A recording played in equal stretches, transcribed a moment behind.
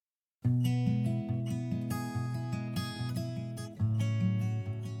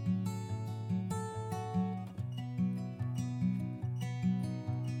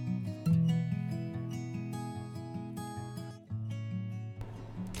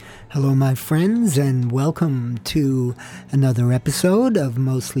Hello, my friends, and welcome to another episode of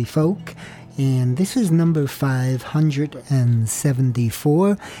Mostly Folk. And this is number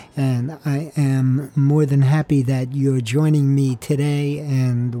 574, and I am more than happy that you're joining me today.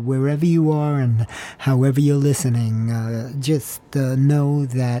 And wherever you are and however you're listening, just know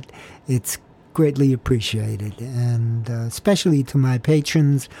that it's greatly appreciated, and especially to my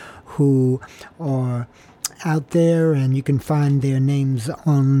patrons who are out there, and you can find their names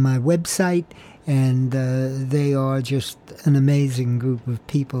on my website, and they are just an amazing group of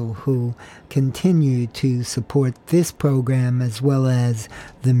people who continue to support this program as well as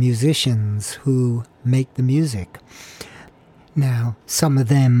the musicians who make the music. Now, some of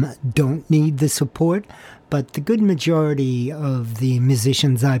them don't need the support, but the good majority of the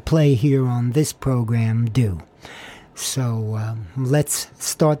musicians I play here on this program do. So let's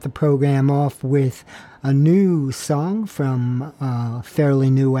start the program off with a new song from a fairly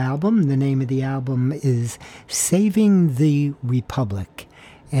new album. The name of the album is Saving the Republic.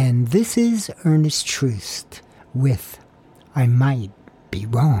 And this is Ernest Troost with I Might Be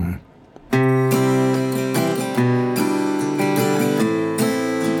Wrong.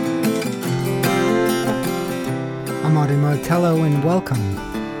 I'm Martin Martello, and welcome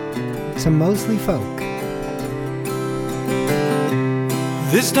to Mostly Folk.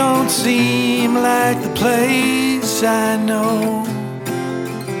 This don't seem like the place I know.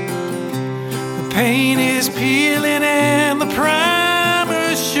 The paint is peeling and the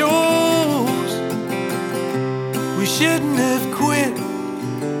primer shows. We shouldn't have quit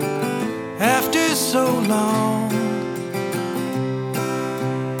after so long,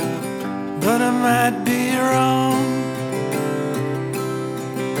 but I might be wrong.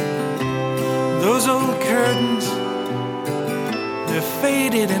 Those old curtains, they're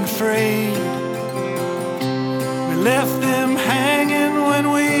faded and frayed. We left them hanging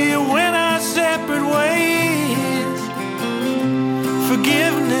when we went our separate ways.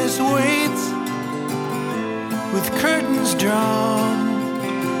 Forgiveness waits with curtains drawn,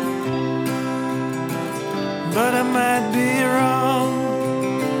 but I might be wrong.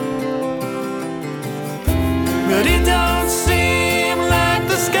 But it don't seem like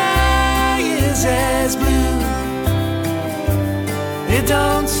the sky is as blue. It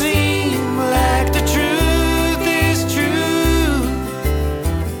don't seem like the truth is true.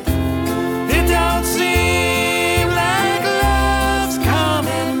 It don't seem like love's come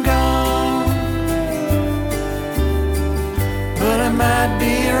and gone, but I might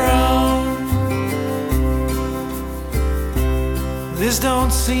be wrong. This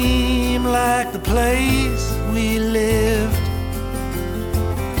don't seem like the place we lived.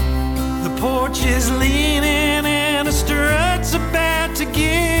 The porch is leaning and the strut's about to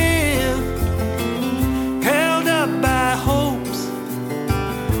give, held up by hopes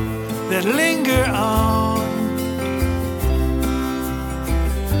that linger on,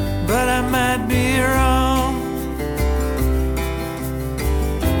 but I might be wrong.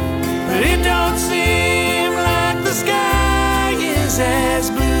 But it don't seem like the sky is as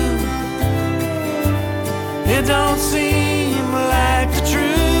blue. It don't seem like the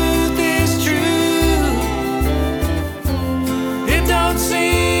truth is true. It don't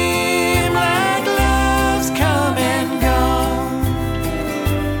seem like love's come and gone,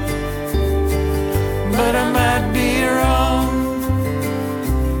 but I might be wrong.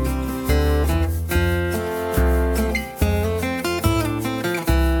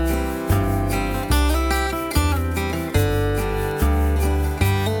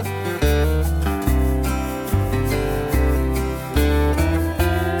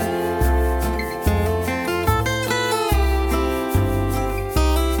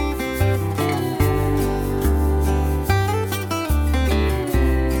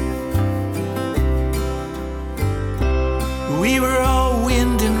 We were all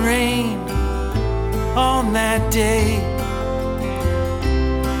wind and rain on that day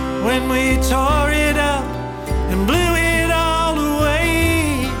when we tore it up and blew it all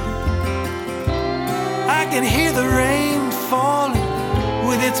away. I can hear the rain falling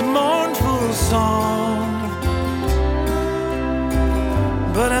with its mournful song,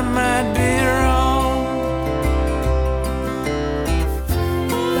 but I might be wrong.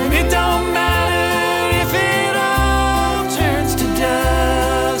 And it don't matter if it all turns to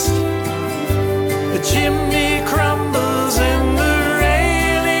dust. The chimney crumbles and the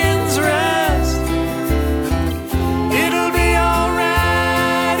railings rust. It'll be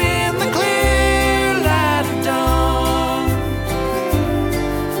alright in the clear light of dawn,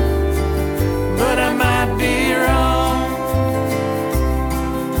 but I might be wrong.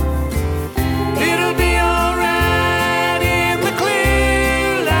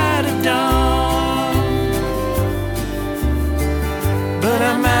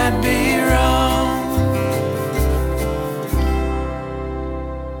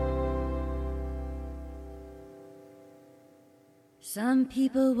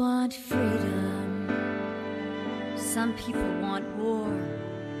 people want freedom, some people want war.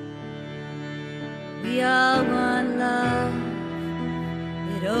 We all want love,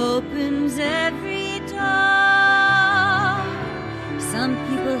 it opens every door. Some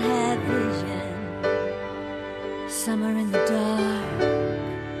people have vision, some are in the dark.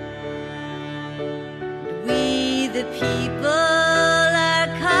 And we the people are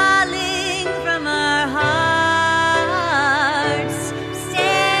calling from our hearts.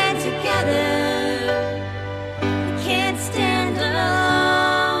 Stand together, we can't stand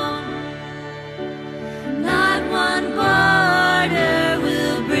alone. Not one border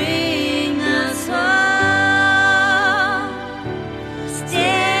will bring us home.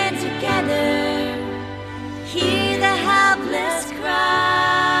 Stand together, hear the helpless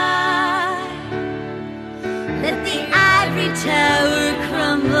cry. Let the ivory tower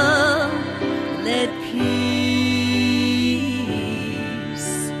crumble, let peace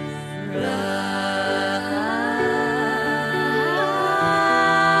rise.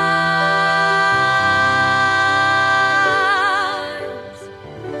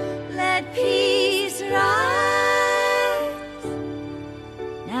 Let peace rise.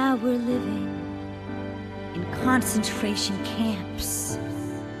 Now we're living in concentration camps.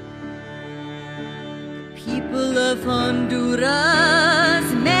 People of Honduras,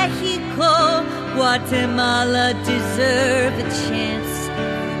 Mexico, Guatemala deserve a chance.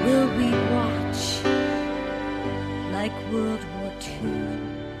 Will we watch like World War II?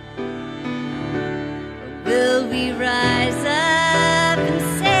 Or will we rise up and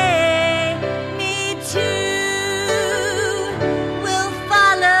say, me too? We'll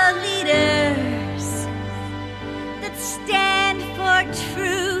follow leaders that stand for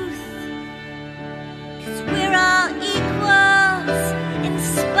truth. 'Cause we're all equals in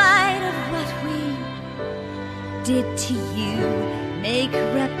spite of what we did to you. Make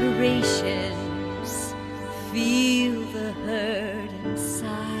reparations, feel the hurt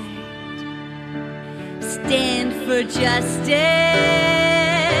inside. Stand for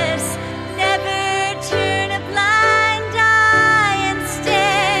justice, never turn a blind eye, and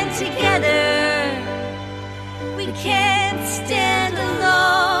stand together. We can't stand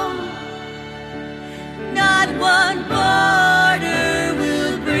alone. Not one border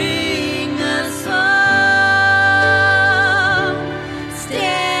will bring us home.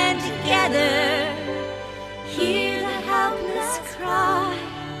 Stand together, hear the helpless cry.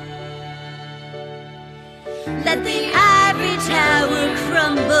 Let the ivory tower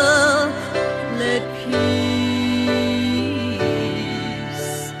crumble, let peace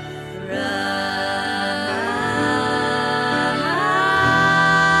rise.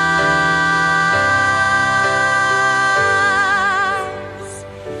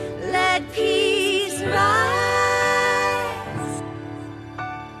 Let peace rise.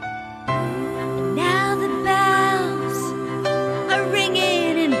 Now the bells are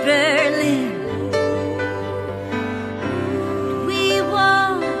ringing in Berlin. We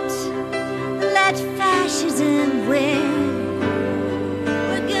won't let fascism win.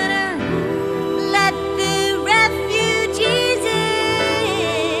 We're gonna let the refugees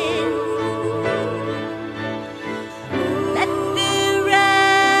in. Let the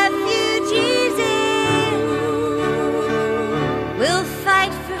refugees in. We'll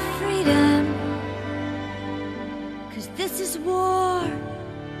fight for freedom, 'cause this is war.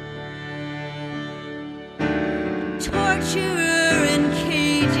 Torturer in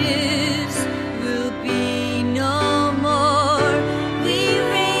cages will be no more. We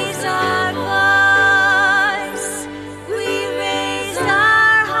raise our voice, we raise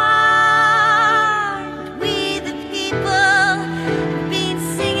our heart. We the people been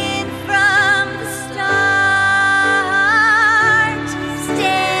singing from the start.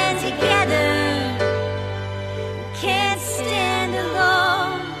 Stand together, can't stand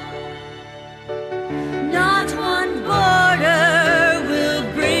alone. Not one border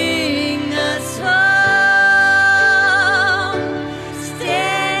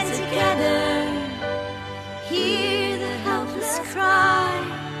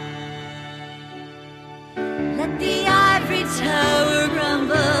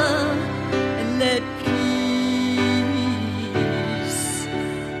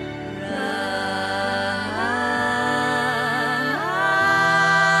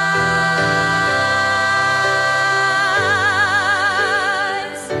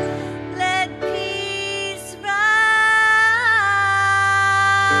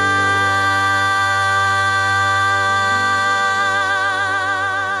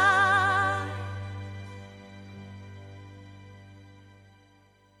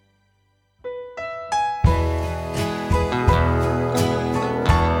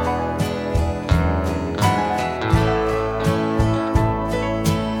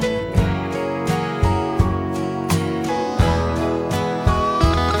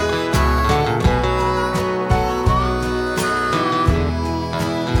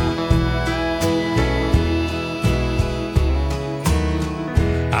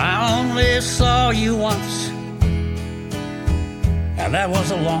saw you once, and that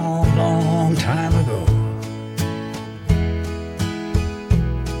was a long, long time ago.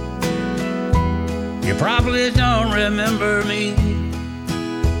 You probably don't remember me,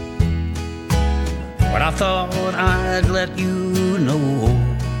 but I thought I'd let you know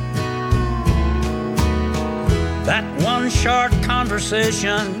that one short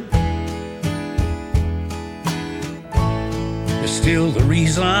conversation is still the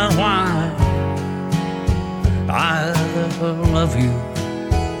reason why I love you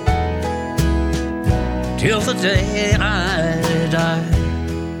till the day I die.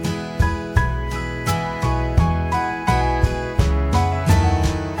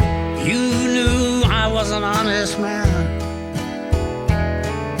 You knew I was an honest man.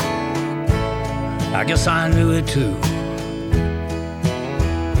 I guess I knew it too.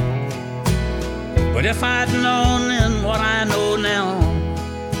 But if I'd known then what I know now,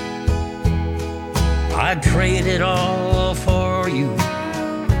 I'd trade it all for you.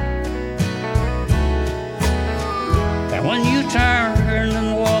 And when you turned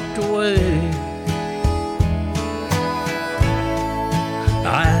and walked away,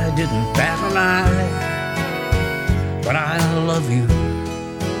 I didn't bat an eye, but I love you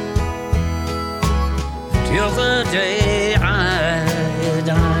till the day I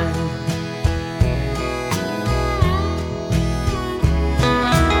die.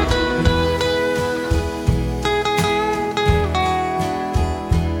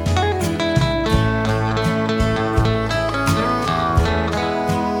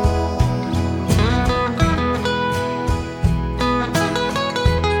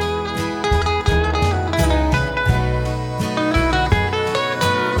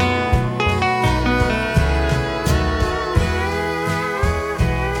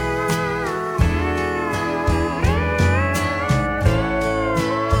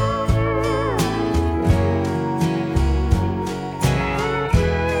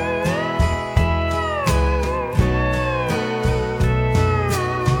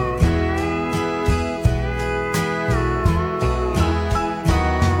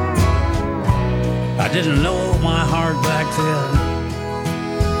 I didn't know my heart back then.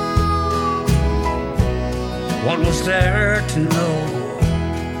 What was there to know?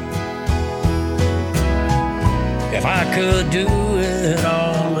 If I could do it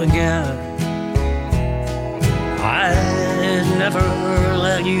all again, I'd never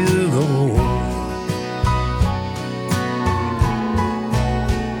let you go.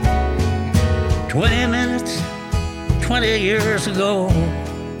 20 minutes, 20 years ago,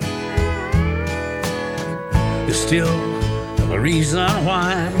 is still the reason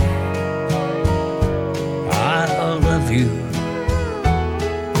why I love you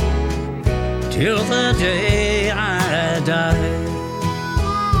till the day I die.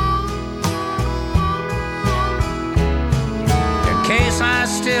 In case I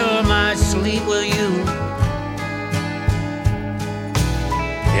still might sleep with you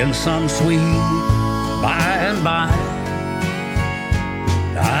in some sweet by and by,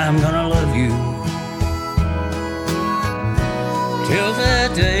 I'm gonna love you till the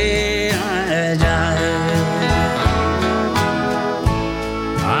day I die.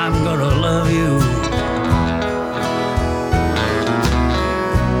 I'm gonna love you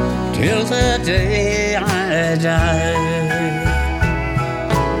till the day I die.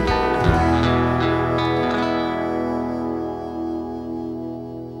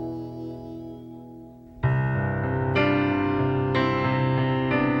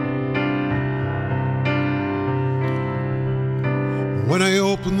 When I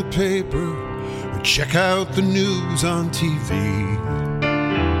open the paper or check out the news on TV,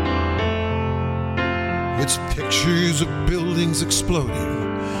 it's pictures of buildings exploding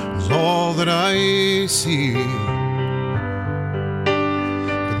is all that I see.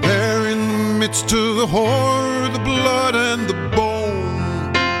 But there in the midst of the horror, the blood and the bone,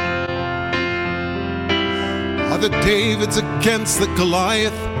 are the Davids against the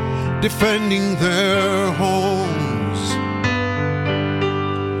Goliath, defending their homes.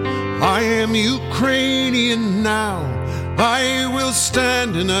 I am Ukrainian now, I will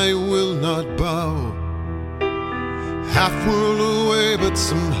stand and I will not bow. Half world away, but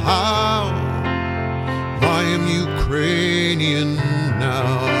somehow I am Ukrainian now.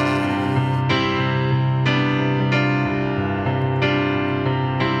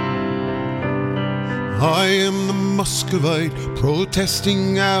 I am the Muscovite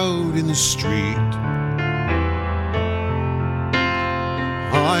protesting out in the street.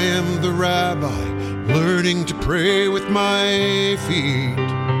 I am the rabbi learning to pray with my feet.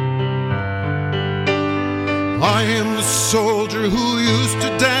 I am the soldier who used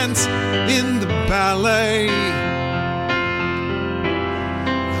to dance in the ballet.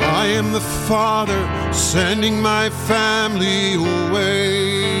 I am the father sending my family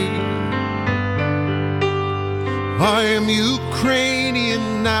away. I am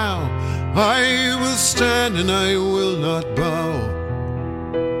Ukrainian now. I will stand and I will not bow.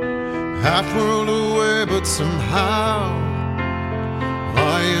 Half world away, but somehow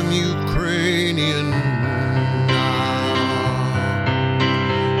I am Ukrainian now.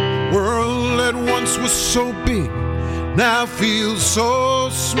 World that once was so big now feels so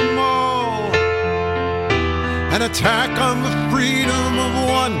small. An attack on the freedom of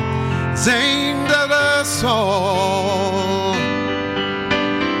one is aimed at us all.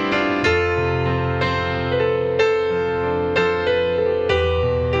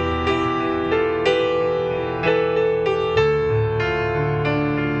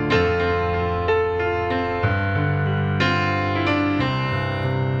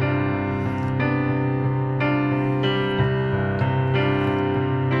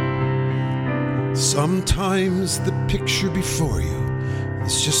 Sometimes the picture before you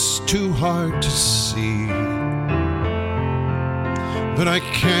is just too hard to see, but I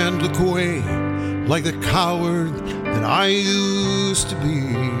can't look away like the coward that I used to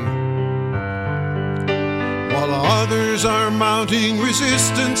be. While others are mounting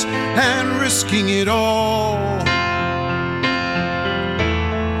resistance and risking it all,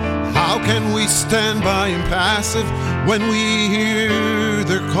 how can we stand by impassive when we hear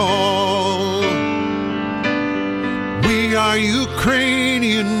their call? We are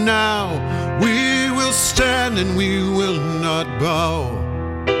Ukrainian now. We will stand and we will not bow.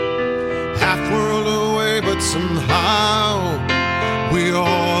 Half world away, but somehow we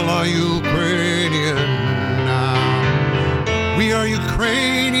all are Ukrainian now. We are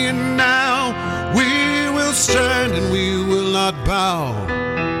Ukrainian now. We will stand and we will not bow.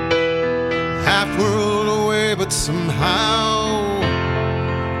 Half world away, but somehow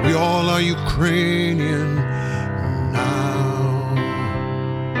we all are Ukrainian now.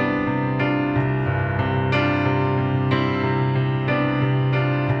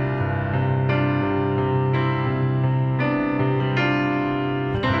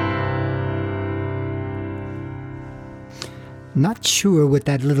 Not sure what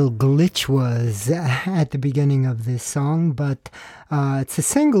that little glitch was at the beginning of this song, but it's a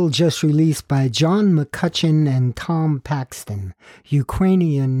single just released by John McCutcheon and Tom Paxton.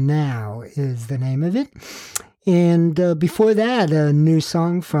 Ukrainian Now is the name of it. And before that, a new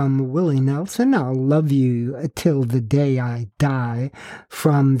song from Willie Nelson, I'll Love You Till the Day I Die,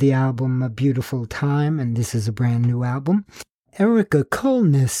 from the album A Beautiful Time, and this is a brand new album. Erica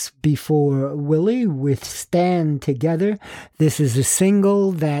Colness before Willie with Stand Together. This is a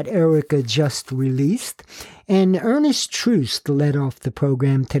single that Erica just released. And Ernest Troost led off the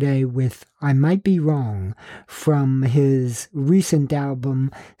program today with I Might Be Wrong from his recent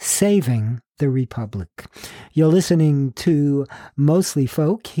album Saving the Republic. You're listening to Mostly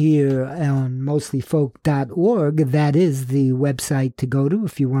Folk here on mostlyfolk.org. That is the website to go to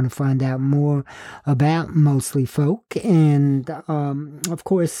if you want to find out more about Mostly Folk. And of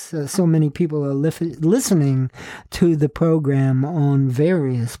course, so many people are listening to the program on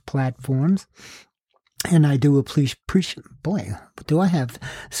various platforms. And I do appreciate, boy, do I have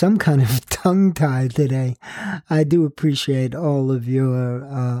some kind of tongue tie today. I do appreciate all of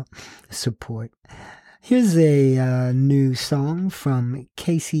your support. Here's a new song from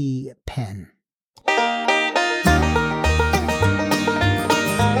Casey Penn.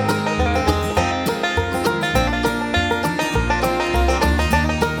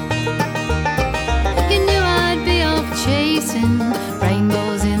 You knew I'd be off chasing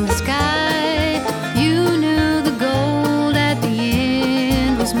rainbows in the sky.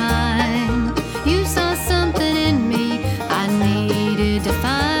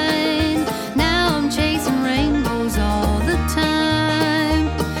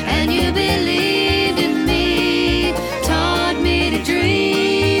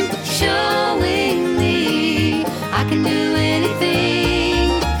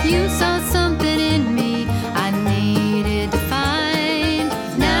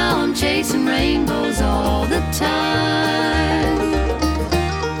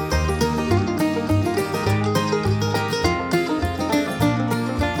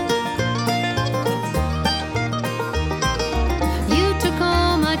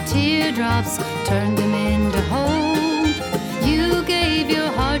 Turned them into hope. You gave your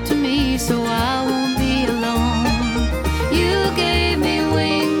heart to me, so I won't be alone. You gave me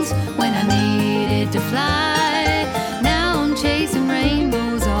wings when I needed to fly. Now I'm chasing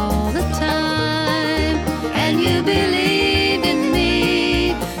rainbows all the time. And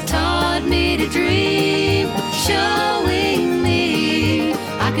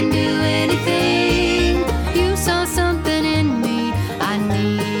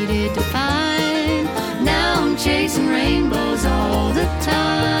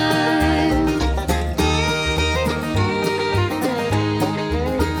time.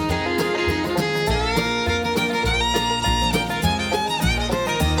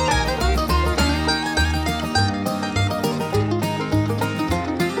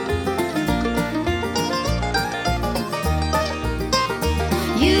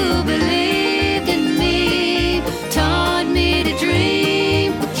 You believed in me, taught me to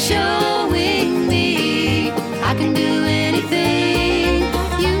dream, showing me I can do anything.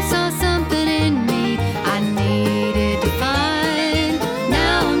 You saw something in me I needed to find.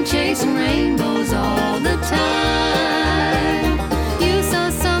 Now I'm chasing rainbows all the time. You saw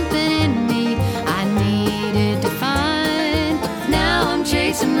something in me I needed to find. Now I'm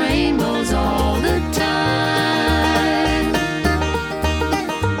chasing rainbows all the time.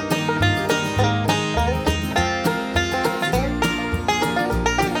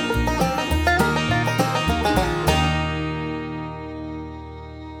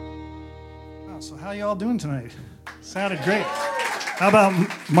 So how y'all doing tonight? Sounded great. How about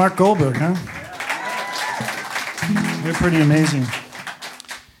Mark Goldberg, huh? They're pretty amazing.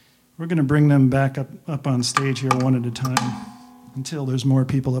 We're going to bring them back up on stage here one at a time until there's more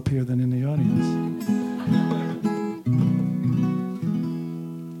people up here than in the audience.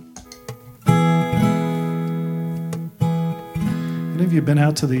 Any of you been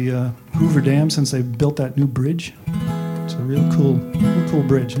out to the Hoover Dam since they built that new bridge? It's a real cool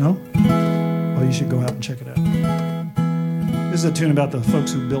bridge, no? Well, you should go out and check it out. This is a tune about the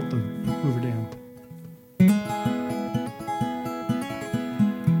folks who built the Hoover Dam.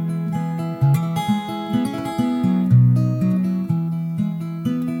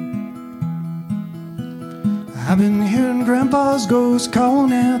 I've been hearing Grandpa's ghost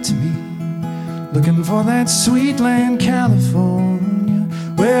calling out to me, looking for that sweet land, California,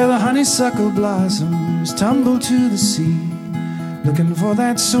 where the honeysuckle blossoms tumble to the sea. Looking for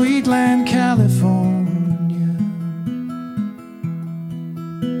that sweet land, California.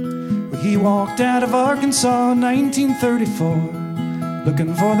 Well, he walked out of Arkansas in 1934,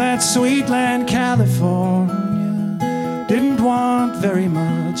 looking for that sweet land, California. Didn't want very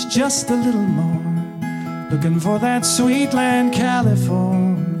much, just a little more. Looking for that sweet land,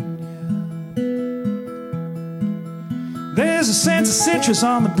 California. There's a sense of citrus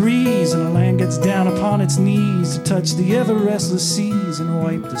on the breeze, and the land gets down upon its knees to touch the ever-restless seas and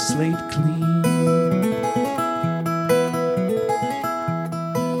wipe the slate clean.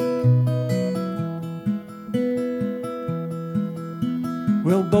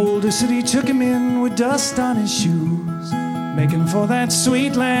 Well, Boulder City took him in with dust on his shoes, making for that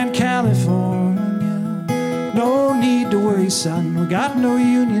sweet land, California. No need to worry, son, we got no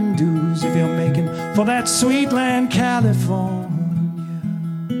union dues if you're making for that sweet land, California.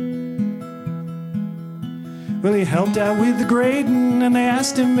 Well, he helped out with the grading and they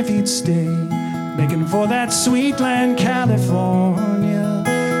asked him if he'd stay, making for that sweet land, California.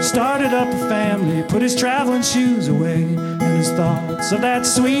 Started up a family, put his traveling shoes away, and his thoughts of that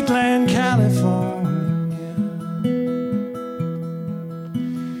sweet land, California.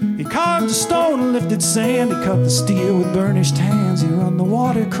 He carved the stone and lifted sand. He cut the steel with burnished hands. He run the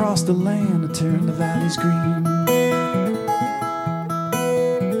water across the land to turn the valleys green.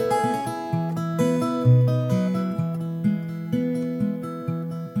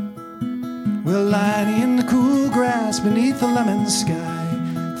 Well, lying in the cool grass beneath the lemon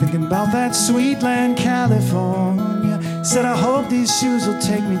sky, thinking about that sweet land, California. Said, I hope these shoes will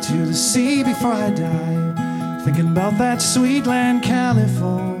take me to the sea before I die. Thinking about that sweet land,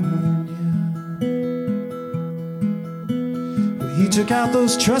 California. He took out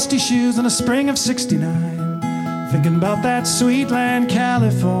those trusty shoes in the spring of '69, thinking about that sweet land,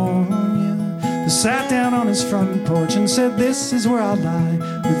 California. He sat down on his front porch and said, this is where I'll lie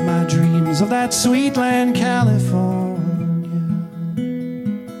with my dreams of that sweet land, California.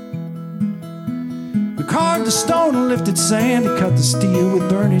 We carved the stone and lifted sand. He cut the steel with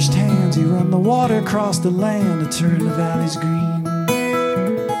burnished hands. He run the water across the land to turn the valleys green.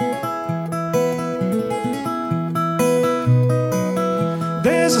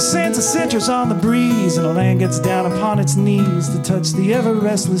 There's a sense of citrus on the breeze, and the land gets down upon its knees to touch the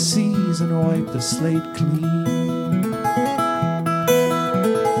ever-restless seas and wipe the slate clean.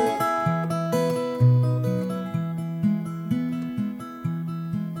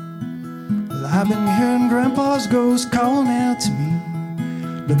 Well, I've been hearing Grandpa's ghost calling out to me,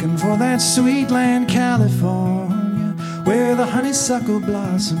 looking for that sweet land, California, where the honeysuckle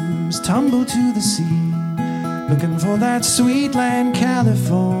blossoms tumble to the sea. Looking for that sweet land,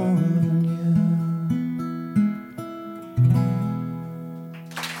 California.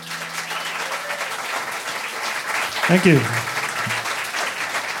 Thank you.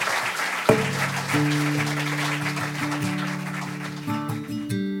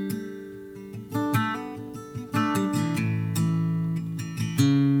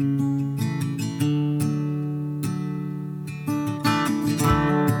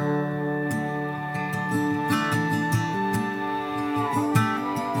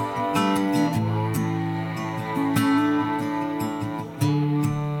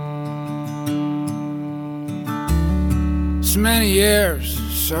 So many years,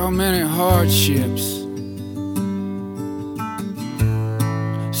 so many hardships,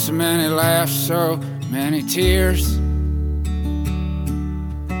 so many laughs, so many tears,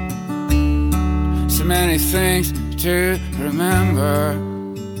 so many things to remember,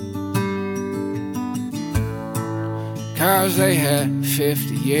 'cause they had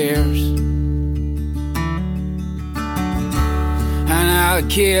 50 years. And now the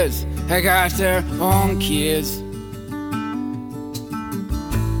kids, they got their own kids,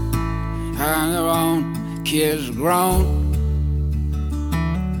 and their own kids are grown.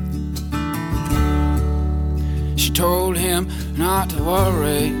 She told him not to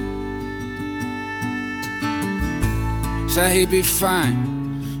worry, said he'd be fine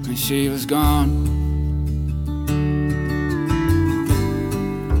when she was gone.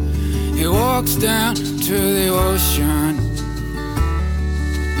 He walks down to the ocean,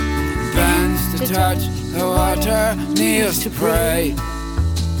 bends to touch the water, kneels to pray,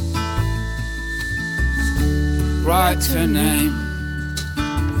 writes her name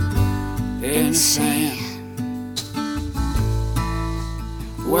in the sand,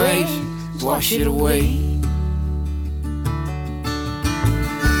 waves wash it away.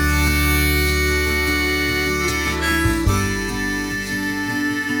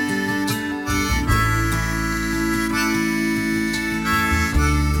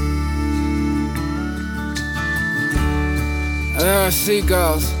 There are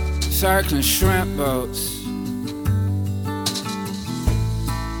seagulls circling shrimp boats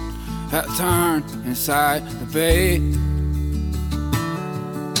that turn inside the bay.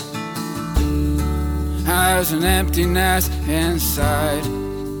 There's an emptiness inside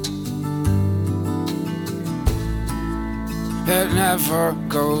that never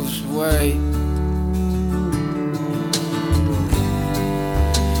goes away.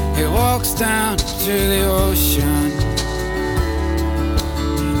 He walks down to the ocean,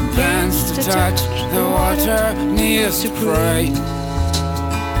 bends to touch the water, kneels to pray.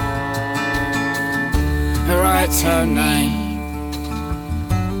 He writes her name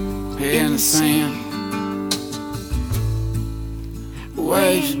in the sand,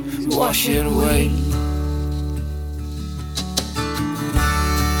 waves wash it away.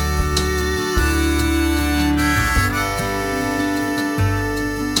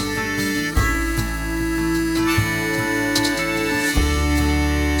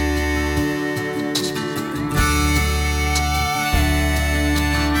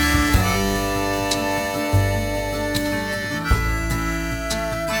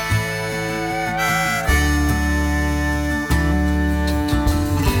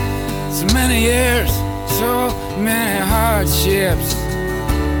 So many years, so many hardships,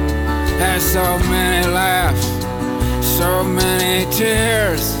 and so many laughs, so many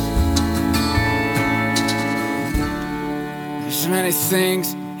tears. There's so many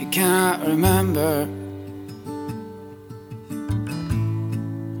things you cannot remember,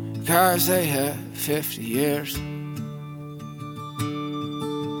 'cause they had 50 years.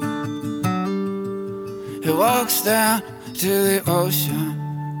 He walks down to the ocean,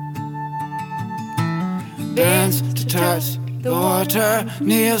 bends to touch the water,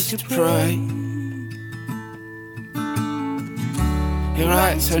 kneels to pray. He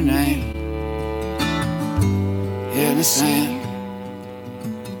writes her name in the sand,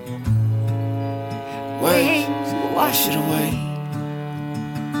 waves wash it away.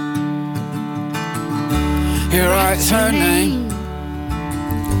 He writes her name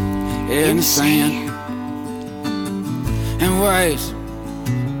in the sand, and waves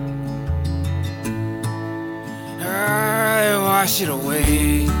wash it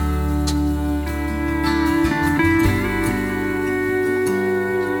away.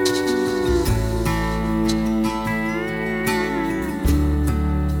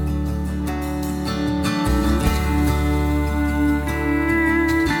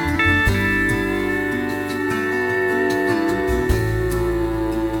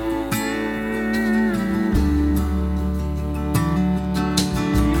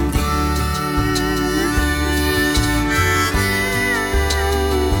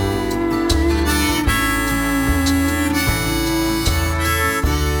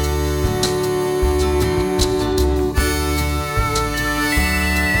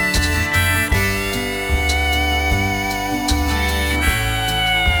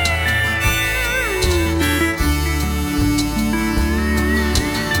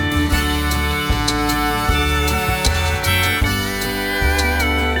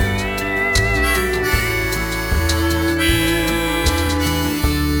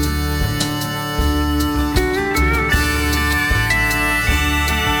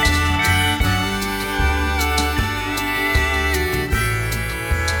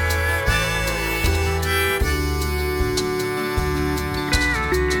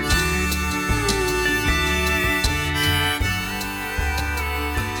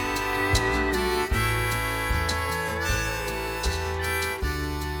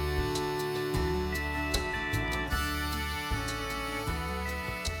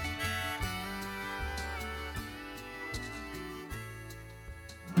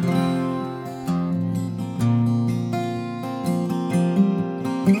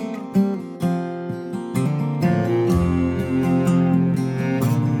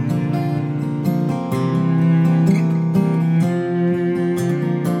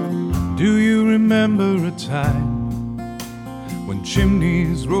 time when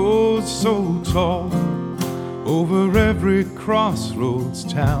chimneys rose so tall over every crossroads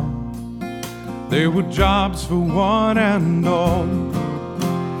town. There were jobs for one and all.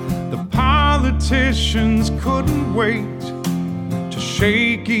 The politicians couldn't wait to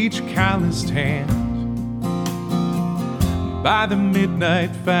shake each calloused hand by the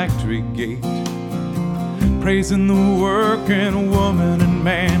midnight factory gate, praising the working woman and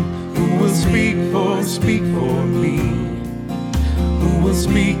man who will speak for me, who will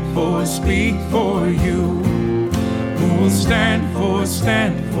speak for you, who will stand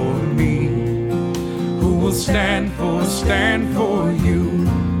for me, who will stand for you.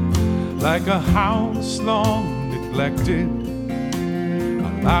 Like a house long neglected,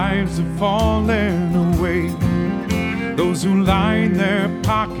 our lives have fallen away. Those who line their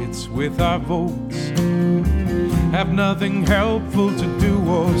pockets with our votes have nothing helpful to do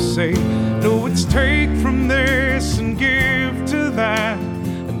or say. No, it's take from this and give to that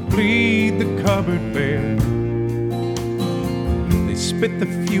and bleed the cupboard bare. They spit the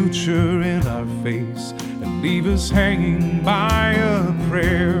future in our face and leave us hanging by a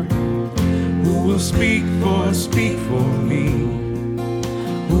prayer. Who will speak for me?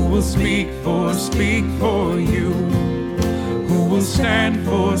 Who will speak for you? Who will stand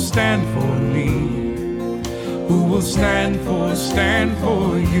for me? Who will stand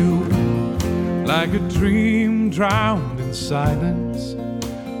for you? Like a dream drowned in silence,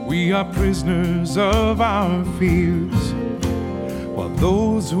 we are prisoners of our fears, while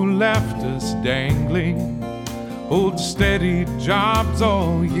those who left us dangling hold steady jobs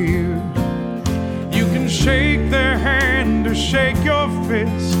all year. You can shake their hand or shake your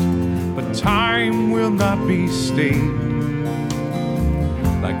fist, but time will not be stayed.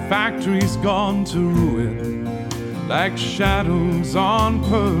 Like factories gone to ruin, like shadows on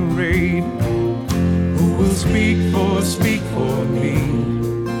parade. Who will speak for me?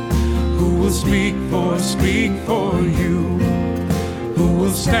 Who will speak for you? Who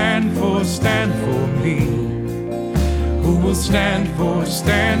will stand for me? Who will stand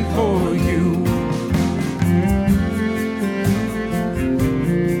for you?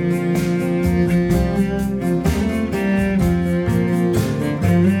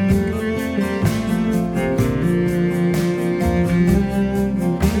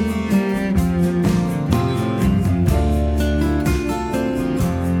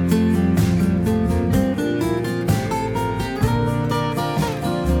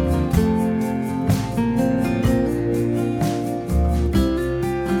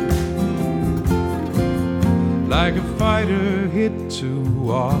 Like a fighter hit too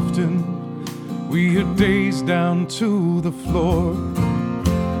often, we are dazed down to the floor.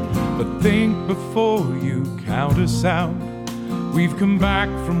 But think before you count us out, we've come back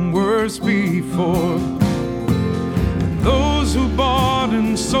from worse before. Those who bought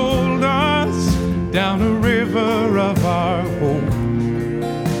and sold us down a river of our hope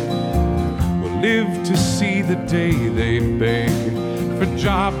will live to see the day they beg for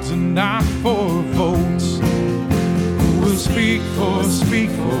jobs and not for votes. Who will speak for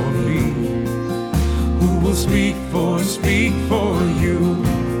me? Who will speak for you?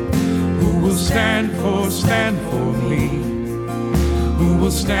 Who will stand for me? Who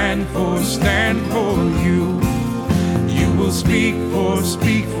will stand for you? You will speak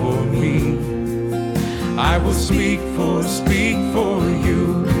for me. I will speak for you.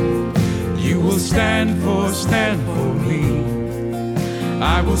 You will stand for me.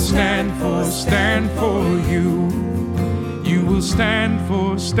 I will stand for you. You will stand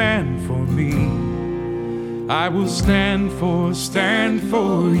for me. I will stand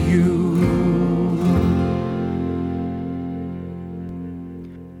for you.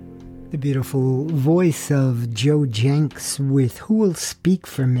 The beautiful voice of Joe Jenks with Who Will Speak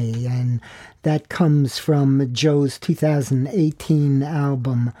for Me, and that comes from Joe's 2018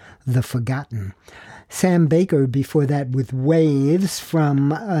 album, The Forgotten. Sam Baker before that with Waves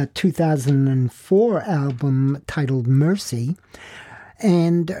from a 2004 album titled Mercy.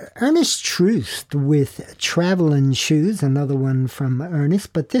 And Ernest Troost with Travelin' Shoes, another one from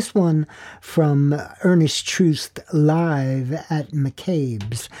Ernest, but this one from Ernest Troost live at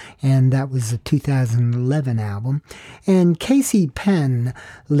McCabe's, and that was a 2011 album. And Casey Penn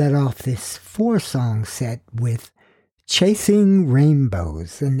led off this 4-song set with Chasing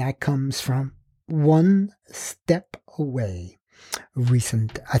Rainbows, and that comes from One Step Away, a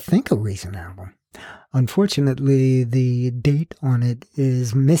recent album. Unfortunately, the date on it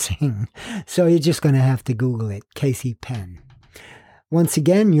is missing, so you're just going to have to Google it, Casey Penn. Once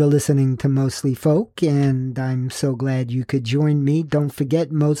again, you're listening to Mostly Folk, and I'm so glad you could join me. Don't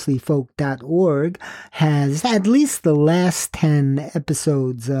forget, mostlyfolk.org has at least the last 10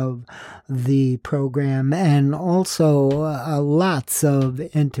 episodes of the program, and also lots of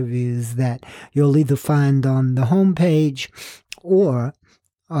interviews that you'll either find on the homepage or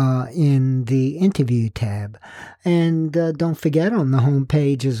in the interview tab. And don't forget, on the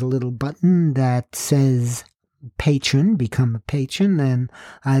homepage is a little button that says patron, become a patron, and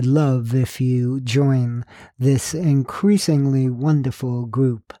I'd love if you join this increasingly wonderful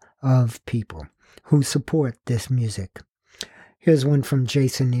group of people who support this music. Here's one from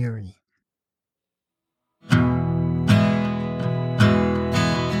Jason Erie.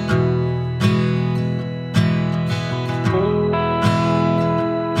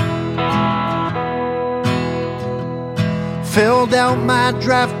 Filled out my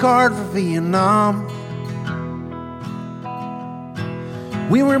draft card for Vietnam.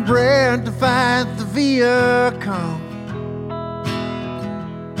 We were bred to fight the Viet Cong.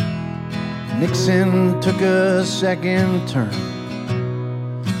 Nixon took a second term,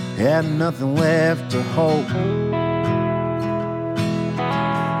 had nothing left to hope.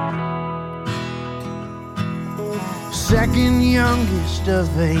 Second youngest of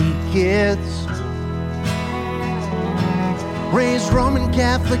 8 kids, raised Roman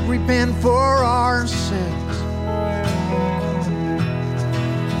Catholic, repent for our sins.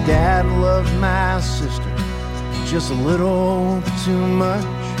 Dad loved my sister just a little too much.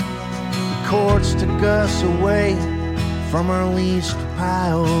 The courts took us away from our least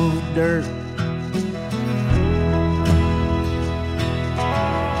pile of dirt.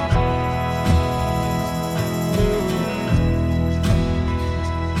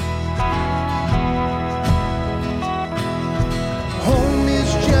 Home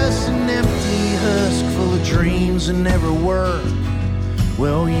is just an empty husk full of dreams that never were.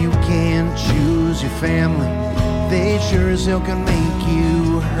 Well, you can't choose your family, they sure as hell can make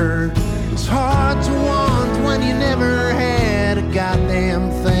you hurt. It's hard to want when you never had a goddamn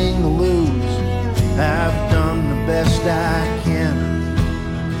thing to lose. I've done the best I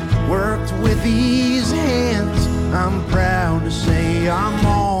can, worked with these hands. I'm proud to say I'm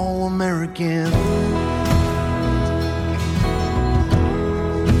all American.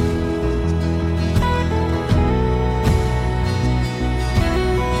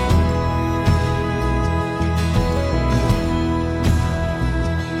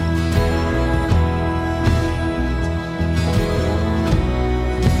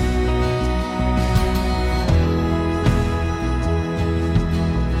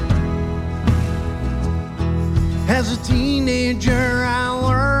 As a teenager, I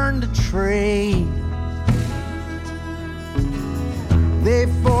learned to trade. They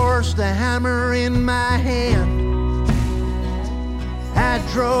forced a hammer in my hand. I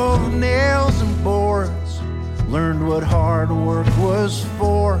drove nails and boards, learned what hard work was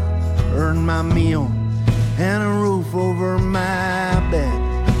for, earned my meal and a roof over my bed.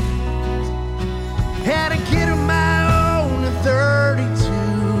 Had a kid of my own at 32.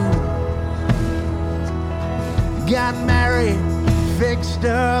 Got married, fixed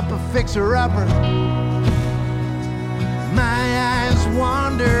up a fixer-upper. My eyes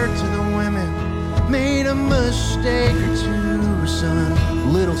wandered to the women, made a mistake or two, son.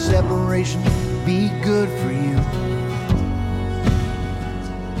 Little separation, be good for you.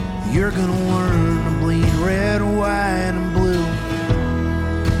 You're gonna learn to bleed red, white, and blue.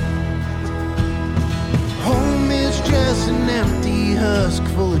 Home is just an empty husk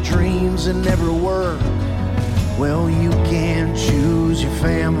full of dreams that never were. Well, you can't choose your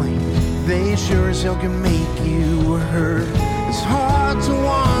family, they sure as hell can make you hurt. It's hard to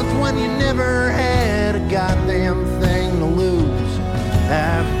want when you never had a goddamn thing to lose.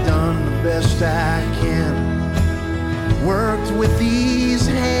 I've done the best I can, worked with these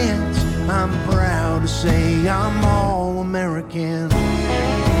hands. I'm proud to say I'm all American.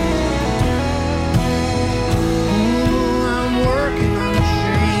 I'm working on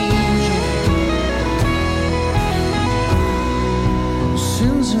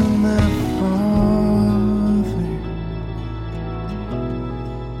sins of my father.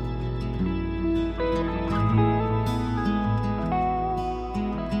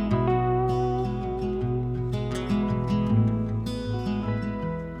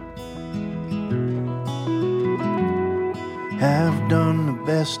 I've done the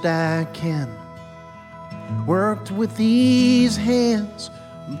best I can, worked with these hands.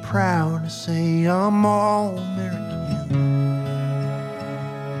 I'm proud to say I'm all American.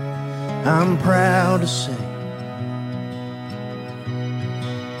 I'm proud to say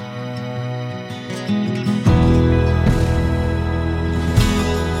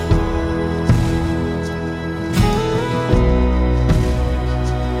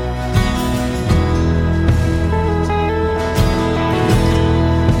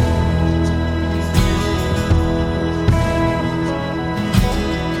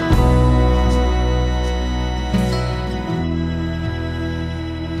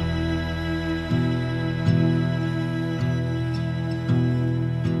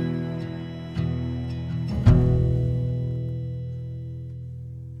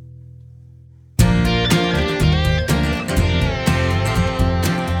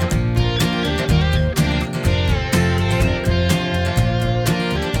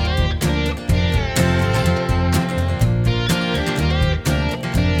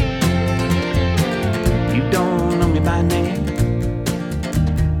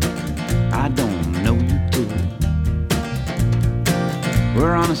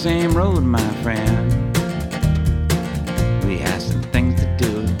the same road, my friend. We have some things to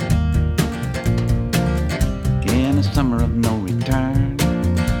do. In the summer of no return,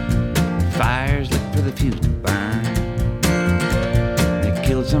 fires lit for the fuse to burn. They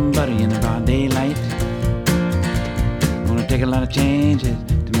killed somebody in the broad daylight. Gonna take a lot of changes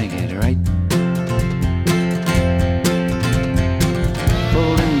to make it right.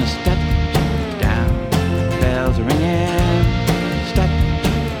 Pulling the statue down, bells are ringing, statue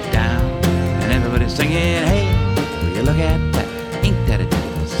down, and everybody's singing, hey, will you look at that? Ain't that a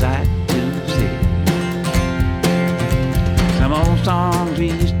beautiful sight to see? Some old songs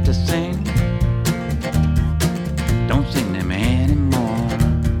we used to sing, don't sing them anymore.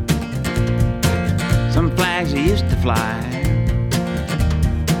 Some flags we used to fly,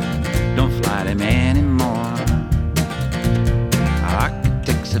 don't fly them anymore.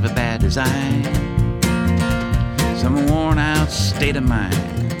 Architects of a bad design, some worn out state of mind.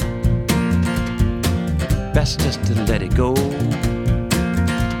 Best just to let it go.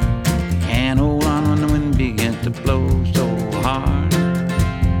 Can't hold on when the wind begins to blow so hard.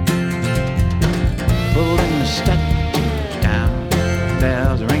 Pulling the statues down,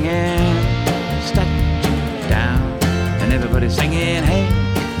 bells are ringing, statues down, and everybody's singing, hey,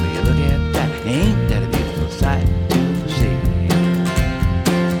 will you look at that? Ain't that a beautiful sight to see?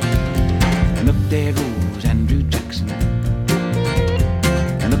 And up there goes Andrew Jackson,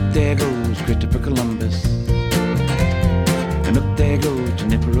 and up there goes Christopher Columbus, and up there goes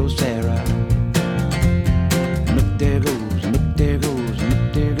Junipero Serra, and up there goes, and up there goes, and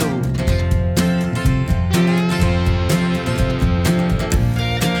up there goes.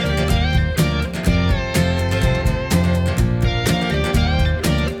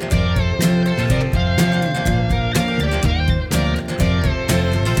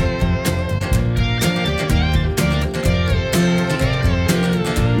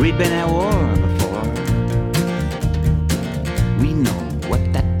 We've been at war before. We know what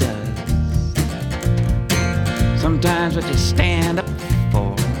that does. Sometimes what you stand up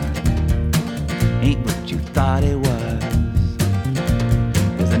for ain't what you thought it was.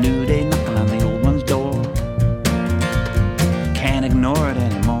 There's a new day knocking on the old one's door. Can't ignore it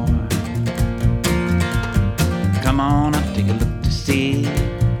anymore. Come on up, take a look to see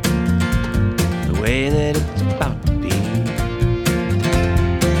the way that it's about to be.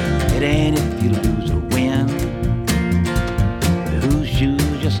 It ain't if you lose or win, whose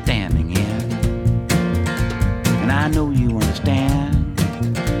shoes you're standing in. And I know you understand.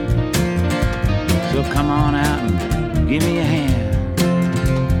 So come on out and give me a hand.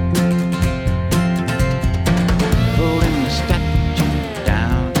 Pulling the statue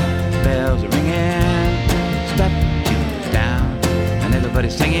down, bells are ringing, statues down, and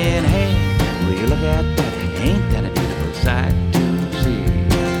everybody's singing, hey, will you look at that? Ain't that a beautiful sight to see?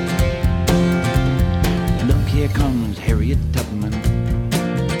 Here comes Harriet Tubman,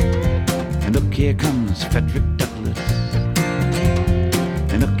 and look here comes Frederick Douglass,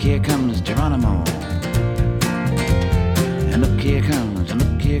 and look here comes Geronimo, and look here comes, and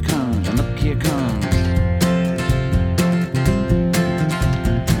look here comes, and look here comes.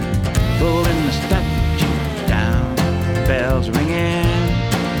 Pulling the statue down, bells ringing,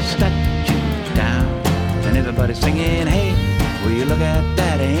 statue down, and everybody singing, hey, will you look at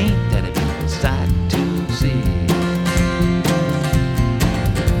that? Ain't that a beautiful sight to see?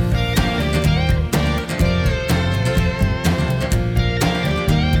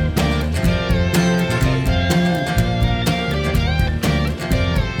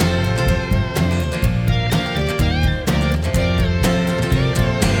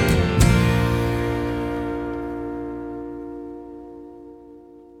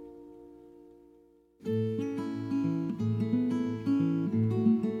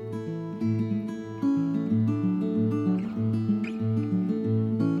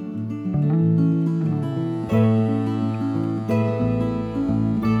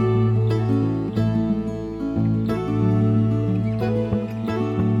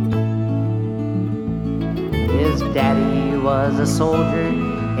 Was a soldier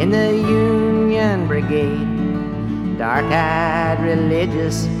in the Union Brigade, dark-eyed,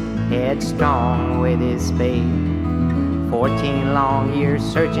 religious, headstrong with his spade. 14 long years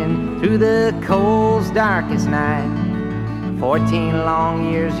searching through the cold's darkest night, 14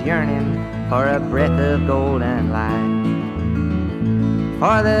 long years yearning for a breath of golden light.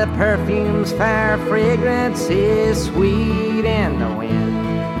 For the perfume's fair fragrance is sweet in the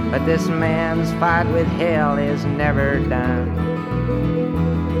wind, but this man's fight with hell is never done.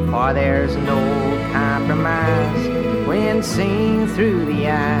 For there's no compromise when seen through the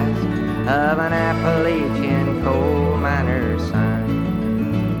eyes of an Appalachian coal miner's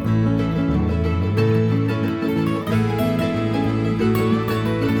son.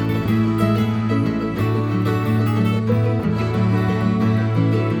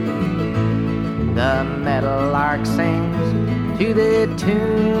 lark sings to the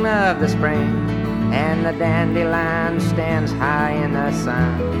tune of the spring, and the dandelion stands high in the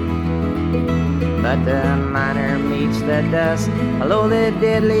sun. But the miner meets the dust below the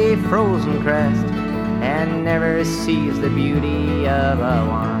deadly frozen crust, and never sees the beauty of a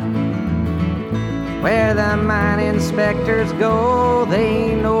one. Where the mine inspectors go,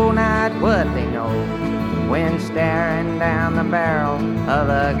 they know not what they know when staring down the barrel of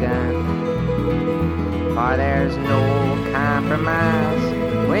a gun. For there's no compromise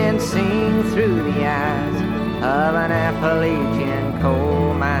when seen through the eyes of an Appalachian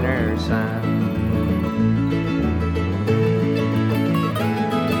coal miner's son.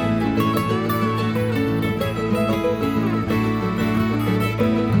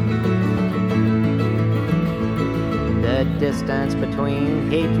 The distance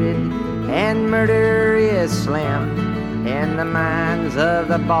between hatred and murder is slim. In the minds of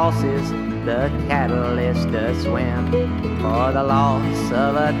the bosses, the catalyst to swim. For the loss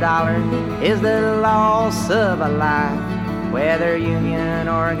of a dollar is the loss of a life, whether union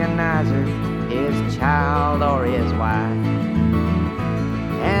organizer, his child or his wife.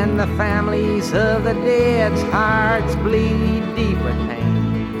 And the families of the dead's hearts bleed deep with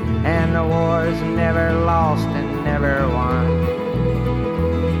pain, and the war's never lost and never won.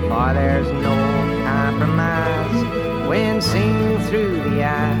 For there's no compromise when seen through the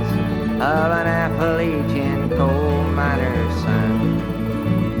eyes of an Appalachian coal miner's son.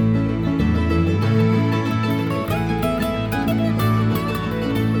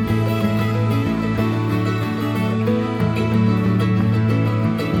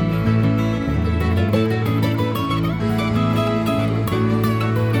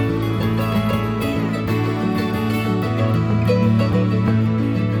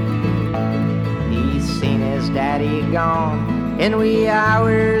 He's seen his daddy gone in wee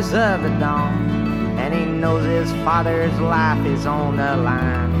hours of the dawn, and he knows his father's life is on the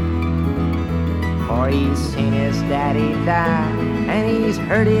line. For he's seen his daddy die, and he's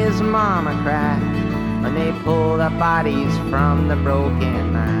heard his mama cry when they pull the bodies from the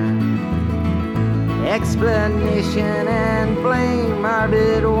broken mine. Explanation and blame are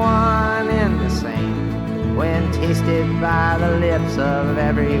but one and the same when tasted by the lips of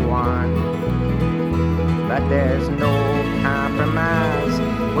everyone. But there's no compromise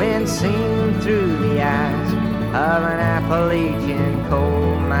when seen through the eyes of an Appalachian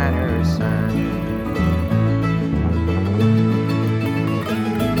coal miner's son.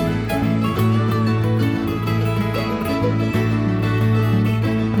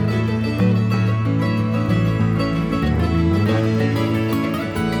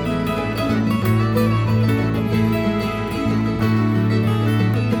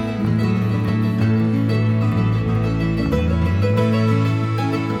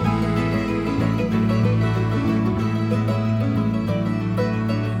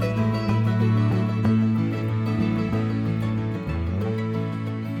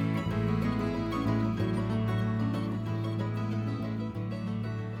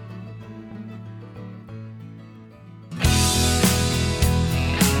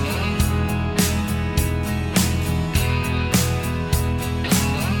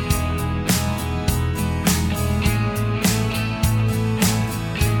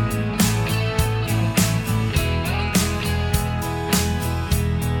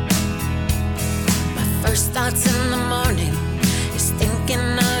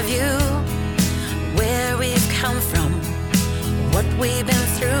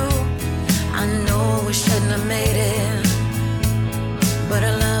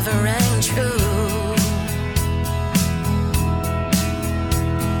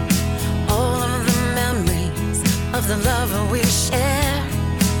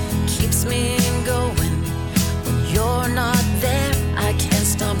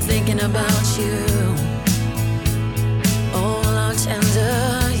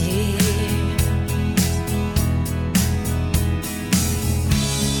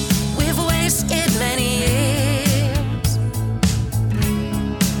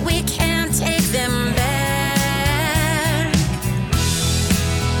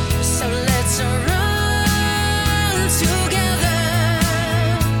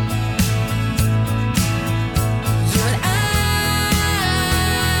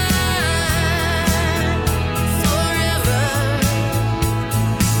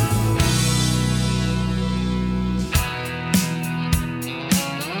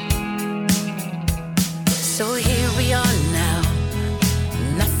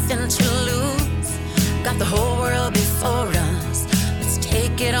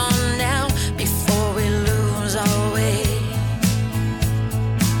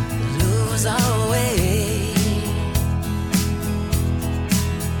 Lose our way.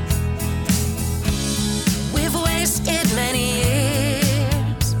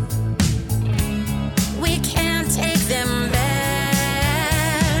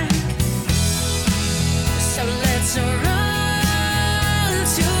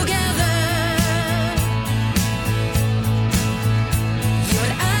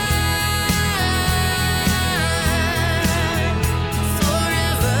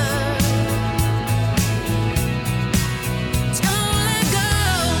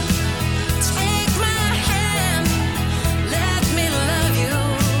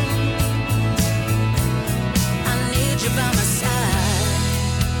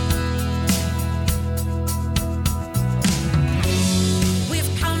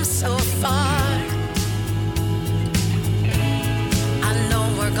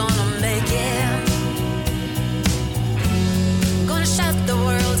 left the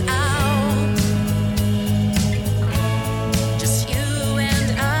world out. Just you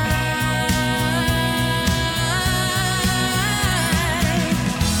and I.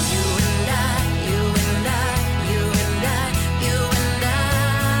 You and I, you and I, you and I, you and I.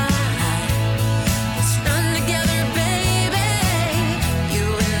 Let's run together, baby. You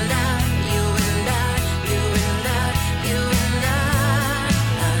and I, you and I, you and I, you and I.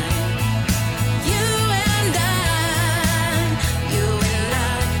 You and I, you and I,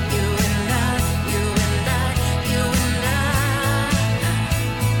 you and I, you and I, you and I.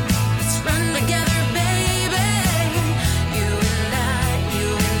 Let's run together, baby. You and I, you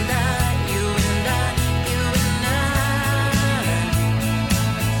and I, you and I, you and I.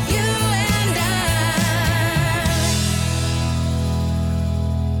 You and I.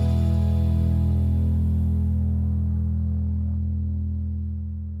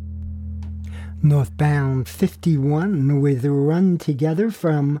 Northbound 51 with Run Together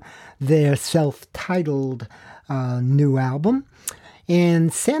from their self-titled new album.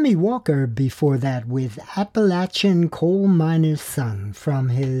 And Sammy Walker before that with Appalachian Coal Miner's Son from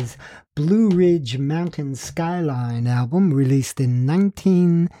his Blue Ridge Mountain Skyline album released in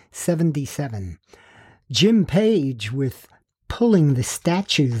 1977. Jim Page with Pulling the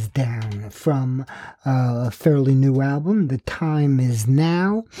Statues Down from a fairly new album, The Time Is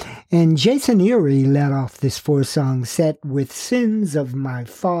Now. And Jason Erie led off this four-song set with Sins of My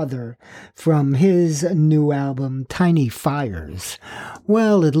Father from his new album, Tiny Fires.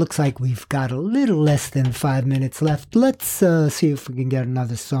 Well, it looks like we've got a little less than 5 minutes left. Let's see if we can get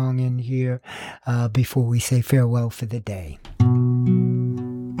another song in here before we say farewell for the day.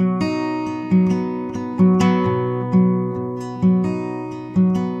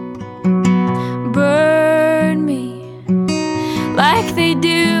 Burn me like they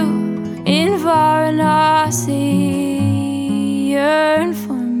do in Varanasi. Yearn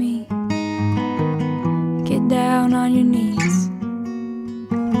for me. Get down on your knees.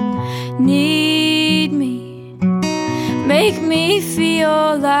 Need me. Make me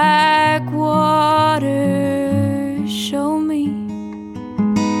feel like water. Show me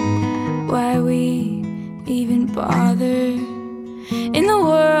why we even bother in the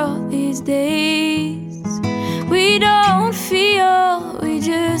world these days. We don't feel, we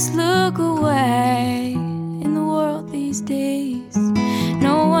just look away. In the world these days,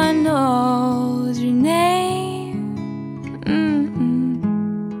 no one knows your name.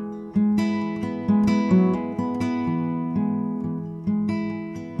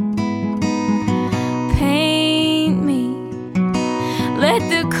 Paint me, let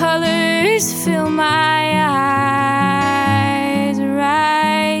the colors fill my eyes.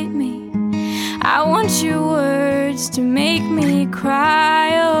 Write me, I want your words to make me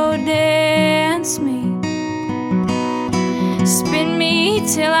cry. Oh, dance me, spin me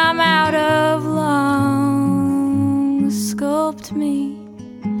till I'm out of lungs. Sculpt me,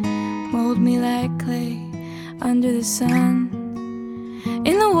 mold me like clay under the sun.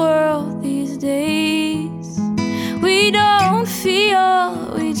 In the world these days, we don't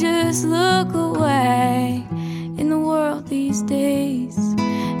feel, we just look away. In the world these days,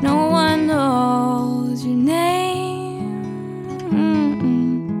 no one knows your name.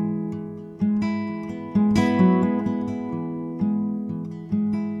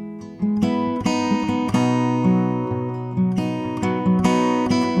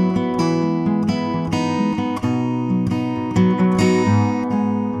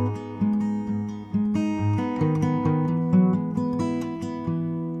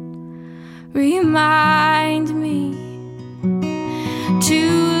 Remind me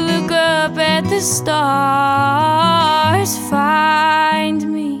to look up at the stars.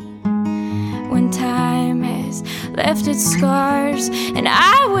 Find me when time has left its scars, and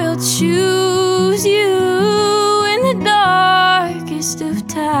I will choose you in the darkest of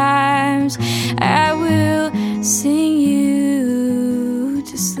times. I will sing you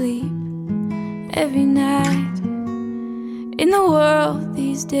to sleep every night. In the world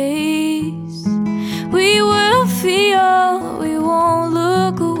these days, we will feel, we won't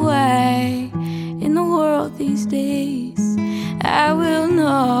look away. In the world these days, I will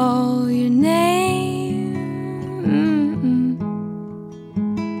know your name.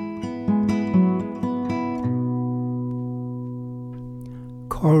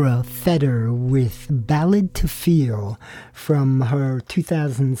 Cora Feder with Ballad to Feel from her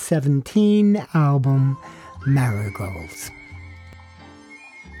 2017 album Marigolds.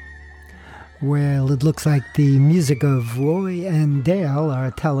 Well, it looks like the music of Roy and Dale are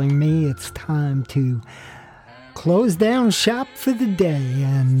telling me it's time to close down shop for the day.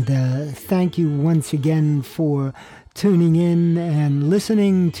 And thank you once again for tuning in and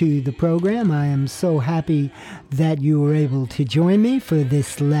listening to the program. I am so happy that you were able to join me for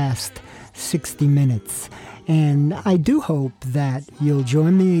this last 60 minutes. And I do hope that you'll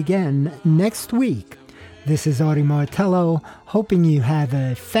join me again next week. This is Artie Martello, hoping you have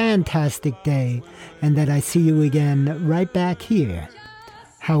a fantastic day and that I see you again right back here,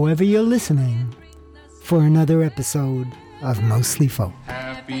 however you're listening, for another episode of Mostly Folk.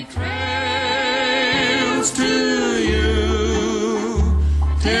 Happy trails to you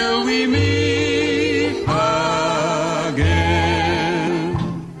till we meet.